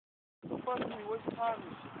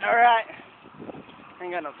Alright.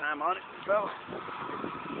 Ain't got no time on it, so.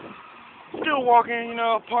 Still walking, you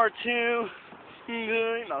know, part 2. You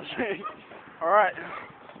know what I'm saying? Alright.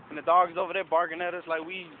 And the dog's over there barking at us like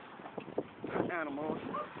we animals.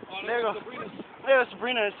 There goes there's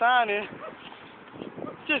Sabrina and Simon.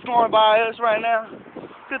 Just going by us right now.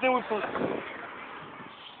 Good thing we put.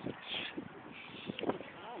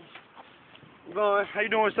 Going. How you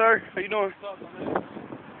doing, sir? How you doing?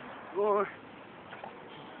 Going.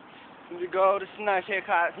 Here we go. This is a nice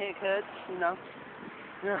haircut, you know.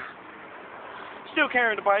 Yeah. Still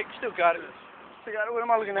carrying the bike. Still got it. Still got it. What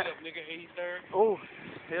am I looking at? Oh,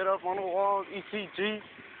 head up on the wall. ECG.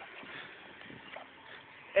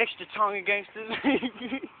 Extra Tongan gangsters.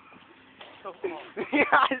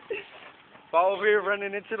 Fall over here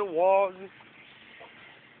running into the walls.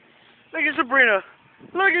 Look at Sabrina.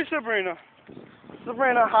 Look at Sabrina.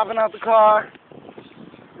 Sabrina hopping out the car.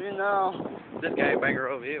 You know. This gangbanger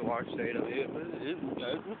over here walking straight over here.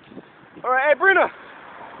 Alright, hey Brina.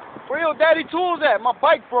 Where your daddy tools at? My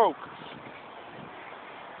bike broke.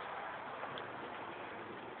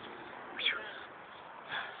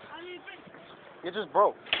 It just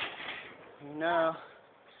broke. No.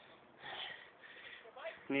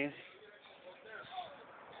 Yeah.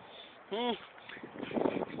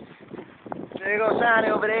 There you go, Shiny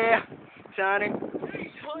over there. Shiny.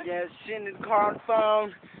 Yeah, sitting in the car on the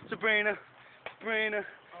phone. Sabrina.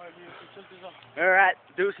 Alright,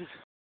 deuces.